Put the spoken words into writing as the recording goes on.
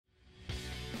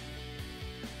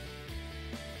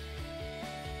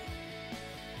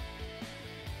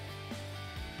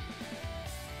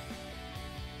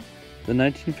The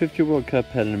 1950 World Cup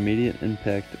had an immediate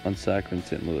impact on soccer in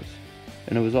St. Louis,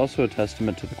 and it was also a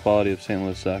testament to the quality of St.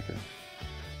 Louis soccer.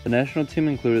 The national team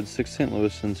included 6 St.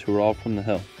 Louisans who were all from the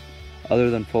Hill, other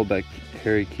than fullback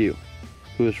Harry Q,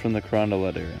 who was from the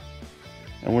Carondelet area.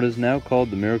 And what is now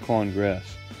called the Miracle on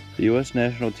Grass, the U.S.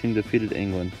 national team defeated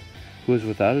England, who was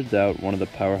without a doubt one of the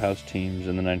powerhouse teams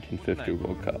in the 1950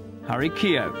 World Cup. Harry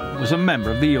Keogh was a member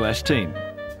of the U.S. team.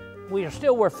 We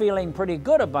still were feeling pretty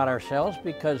good about ourselves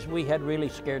because we had really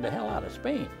scared the hell out of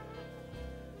Spain,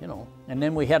 you know. And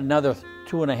then we had another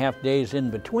 2.5 days in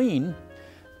between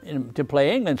to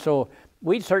play England, so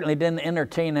we certainly didn't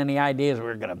entertain any ideas we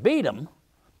were going to beat them,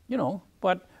 you know,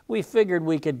 but we figured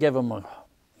we could give them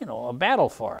a battle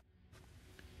for it.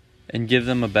 And give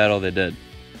them a battle they did.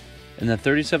 In the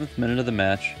 37th minute of the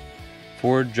match,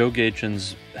 forward Joe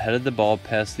Gaetjens headed the ball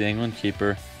past the England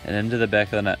keeper and into the back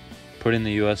of the net, putting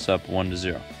the U.S. up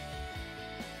 1-0.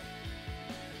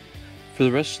 For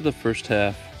the rest of the first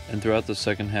half and throughout the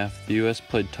second half, the U.S.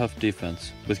 played tough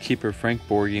defense, with keeper Frank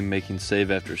Borghi making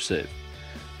save after save.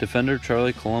 Defender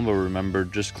Charlie Colombo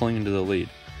remembered just clinging to the lead,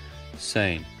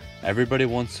 saying, "Everybody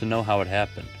wants to know how it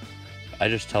happened. I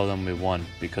just tell them we won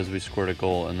because we scored a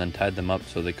goal and then tied them up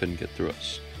so they couldn't get through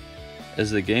us." As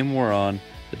the game wore on,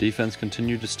 the defense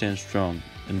continued to stand strong,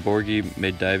 and Borghi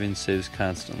made diving saves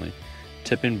constantly,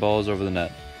 tipping balls over the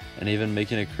net, and even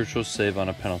making a crucial save on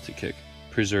a penalty kick,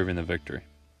 preserving the victory.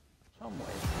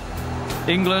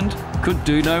 England could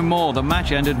do no more. The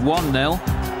match ended 1-0,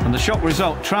 and the shock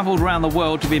result travelled around the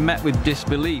world to be met with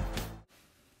disbelief.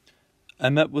 I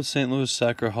met with St. Louis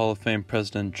Soccer Hall of Fame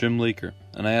President Jim Leaker,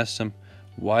 and I asked him,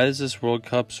 why is this World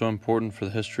Cup so important for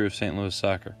the history of St. Louis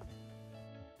soccer?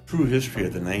 True history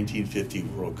of the 1950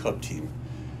 World Cup team,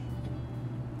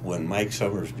 when Mike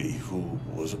Summersby, who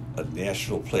was a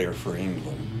national player for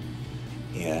England,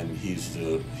 and he's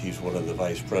one of the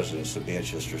vice presidents of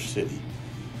Manchester City,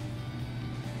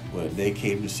 when they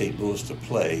came to St. Louis to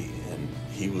play, and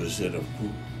he was in a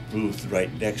booth right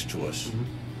next to us,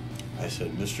 I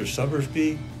said, "Mr.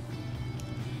 Summersby,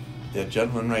 that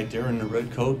gentleman right there in the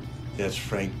red coat, that's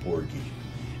Frank Borghi."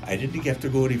 I didn't have to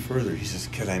go any further. He says,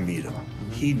 "Can I meet him?"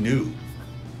 He knew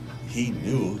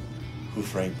who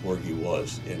Frank Borghi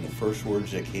was, and the first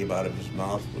words that came out of his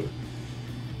mouth were,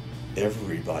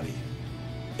 everybody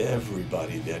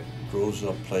that grows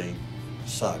up playing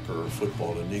soccer or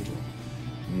football in England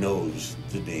knows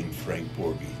the name Frank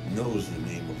Borghi, knows the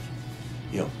name of,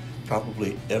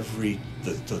 probably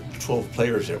the 12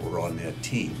 players that were on that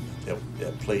team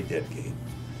that played that game.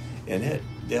 And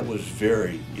that was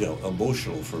very,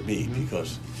 emotional for me,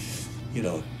 because, you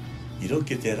don't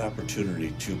get that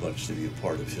opportunity too much to be a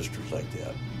part of history like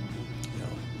that.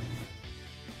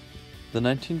 The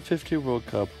 1950 World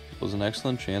Cup was an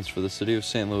excellent chance for the city of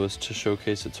St. Louis to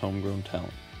showcase its homegrown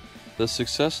talent. The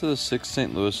success of the 6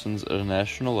 St. Louisans at a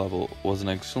national level was an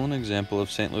excellent example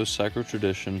of St. Louis soccer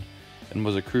tradition and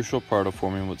was a crucial part of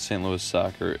forming what St. Louis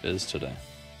soccer is today.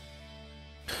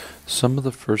 Some of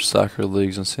the first soccer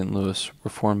leagues in St. Louis were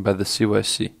formed by the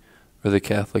CYC, or the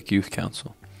Catholic Youth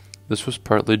Council. This was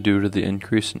partly due to the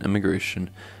increase in immigration,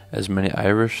 as many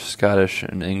Irish, Scottish,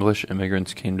 and English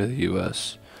immigrants came to the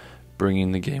U.S.,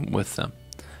 bringing the game with them.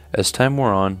 As time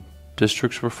wore on,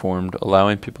 districts were formed,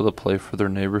 allowing people to play for their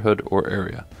neighborhood or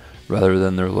area, rather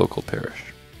than their local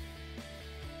parish.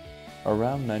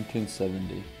 Around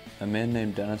 1970, a man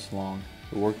named Dennis Long,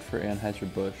 who worked for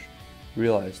Anheuser-Busch,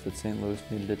 realized that St. Louis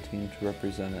needed a team to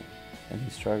represent it, and he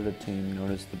started a team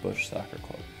known as the Busch Soccer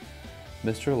Club.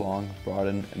 Mr. Long brought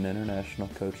in an international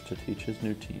coach to teach his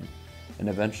new team, and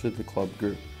eventually the club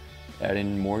grew,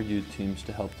 adding more youth teams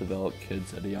to help develop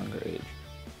kids at a younger age.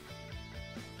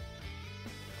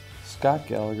 Scott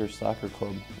Gallagher's Soccer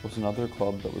Club was another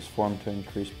club that was formed to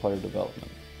increase player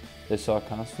development. They saw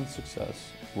constant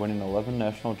success, winning 11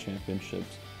 national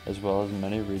championships as well as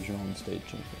many regional and state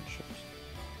championships.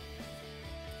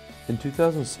 In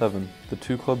 2007, the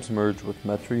two clubs merged with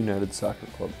Metro United Soccer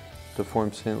Club to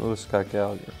form St. Louis Scott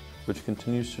Gallagher, which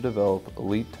continues to develop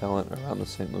elite talent around the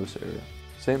St. Louis area.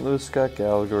 St. Louis Scott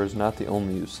Gallagher is not the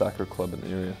only youth soccer club in the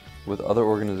area, with other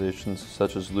organizations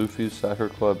such as Lufuse Soccer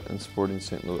Club and Sporting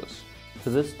St. Louis. To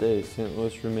this day, St.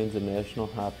 Louis remains a national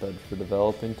hotbed for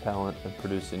developing talent and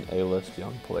producing A-list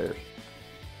young players.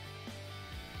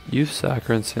 Youth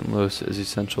soccer in St. Louis is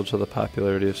essential to the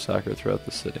popularity of soccer throughout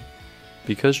the city.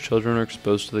 Because children are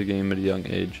exposed to the game at a young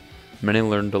age, many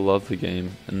learn to love the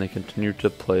game, and they continue to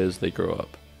play as they grow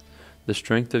up. The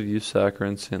strength of youth soccer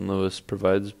in St. Louis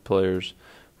provides players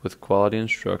with quality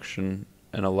instruction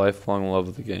and a lifelong love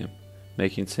of the game,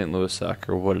 making St. Louis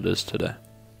soccer what it is today.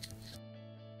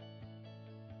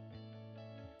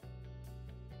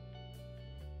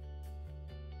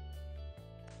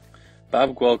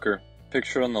 Bob Gwelker,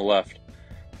 pictured on the left,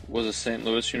 was a St.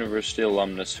 Louis University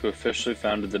alumnus who officially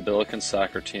founded the Billikens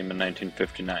soccer team in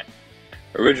 1959.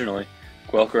 Originally,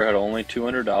 Gwelker had only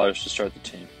 $200 to start the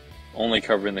team, only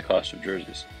covering the cost of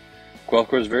jerseys.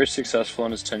 Gwelker was very successful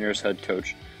in his tenure as head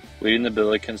coach, leading the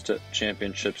Billikens to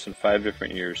championships in 5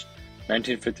 different years: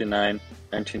 1959,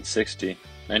 1960,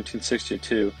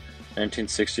 1962,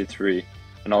 1963,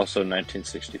 and also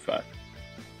 1965.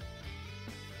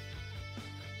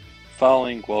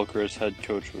 Following Gwelker as head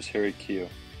coach was Harry Keogh,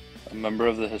 a member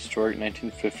of the historic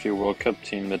 1950 World Cup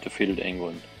team that defeated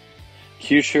England.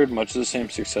 Keogh shared much of the same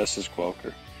success as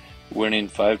Gwelker, winning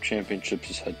 5 championships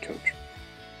as head coach.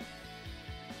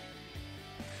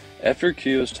 After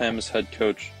Keogh's time as head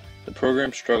coach, the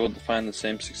program struggled to find the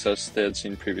same success they had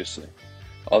seen previously.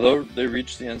 Although they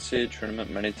reached the NCAA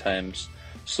tournament many times,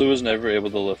 SLU was never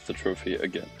able to lift the trophy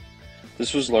again.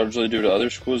 This was largely due to other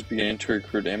schools beginning to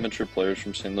recruit amateur players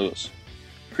from St. Louis.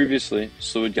 Previously,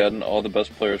 SLU had gotten all the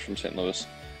best players from St. Louis,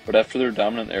 but after their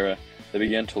dominant era, they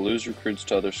began to lose recruits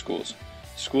to other schools.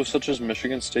 Schools such as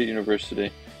Michigan State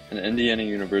University and Indiana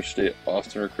University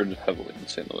often recruited heavily in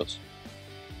St. Louis.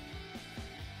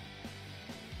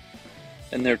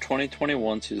 In their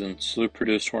 2021 season, SLU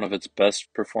produced one of its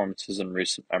best performances in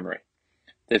recent memory.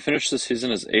 They finished the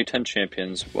season as A10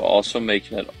 champions while also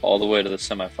making it all the way to the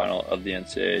semifinal of the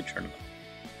NCAA tournament.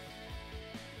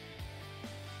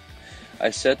 I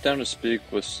sat down to speak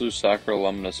with SLU soccer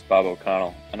alumnus Bob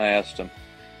O'Connell, and I asked him,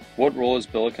 what role has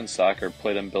Billikens soccer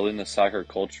played in building the soccer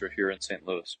culture here in St.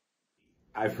 Louis?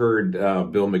 I've heard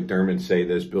Bill McDermott say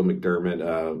this. Bill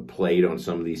McDermott played on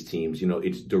some of these teams. You know,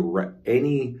 it's direct.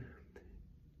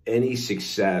 Any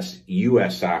success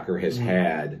U.S. soccer has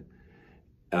had,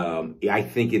 I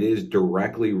think it is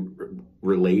directly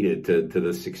related to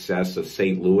the success of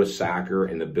St. Louis soccer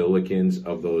and the Billikens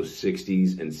of those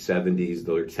 60s and 70s.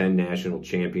 Those 10 national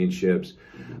championships.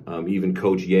 Even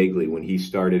Coach Yeagley, when he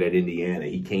started at Indiana,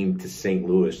 he came to St.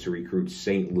 Louis to recruit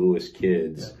St. Louis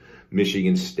kids. Yeah.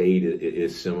 Michigan State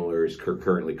is similar, is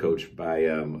currently coached by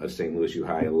a St. Louis U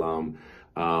High alum.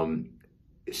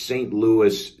 St.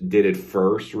 Louis did it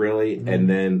first, really, and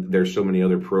then there's so many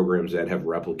other programs that have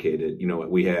replicated. You know,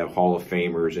 we have Hall of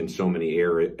Famers in so many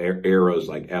eras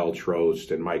like Al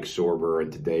Trost and Mike Sorber,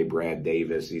 and today Brad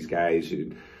Davis. These guys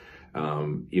who,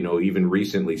 you know, even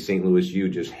recently St. Louis U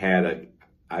just had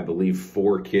I believe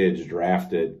 4 kids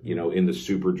drafted, you know, in the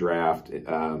super draft.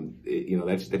 You know,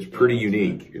 that's pretty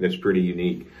unique. That's pretty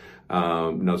unique.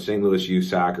 No, St. Louis U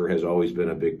soccer has always been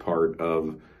a big part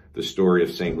of the story of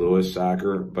St. Louis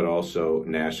soccer, but also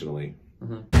nationally.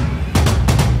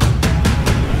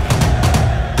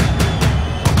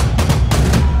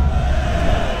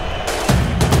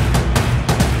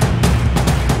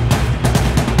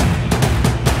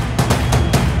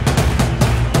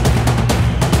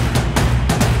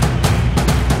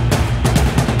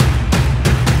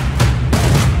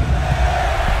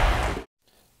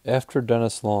 After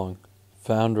Dennis Long,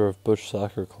 founder of Busch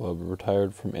Soccer Club,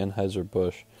 retired from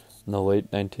Anheuser-Busch in the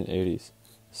late 1980s,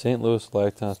 St. Louis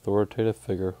lacked an authoritative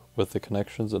figure with the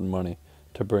connections and money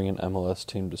to bring an MLS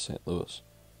team to St. Louis.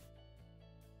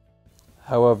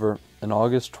 However, in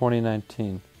August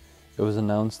 2019, it was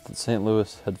announced that St.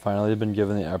 Louis had finally been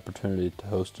given the opportunity to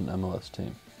host an MLS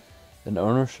team. An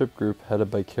ownership group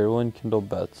headed by Carolyn Kindle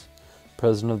Betts,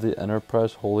 president of the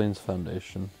Enterprise Holdings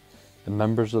Foundation, and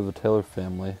members of the Taylor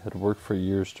family had worked for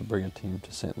years to bring a team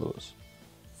to St. Louis.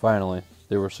 Finally,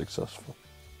 they were successful.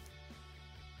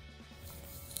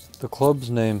 The club's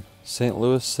name, St.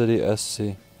 Louis City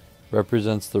SC,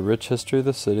 represents the rich history of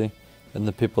the city and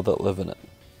the people that live in it.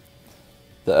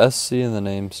 The SC in the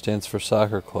name stands for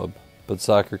Soccer Club, but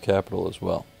Soccer Capital as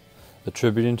well,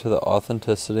 attributing to the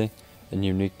authenticity and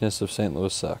uniqueness of St.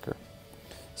 Louis soccer.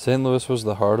 St. Louis was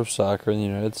the heart of soccer in the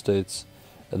United States,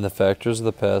 and the factors of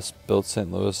the past built St.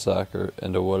 Louis soccer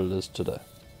into what it is today.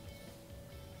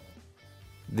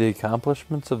 The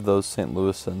accomplishments of those St.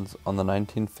 Louisans on the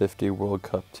 1950 World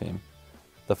Cup team,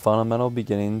 the fundamental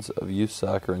beginnings of youth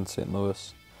soccer in St.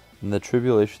 Louis, and the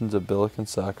tribulations of Billikens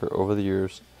soccer over the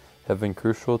years have been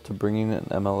crucial to bringing an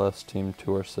MLS team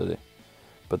to our city.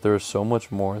 But there is so much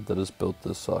more that has built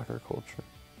this soccer culture.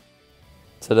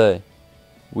 Today,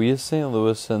 we as St.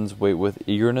 Louisans wait with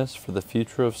eagerness for the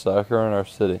future of soccer in our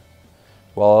city,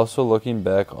 while also looking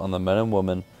back on the men and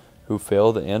women who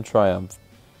failed and triumphed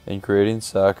in creating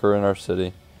soccer in our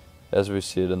city as we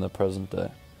see it in the present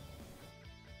day.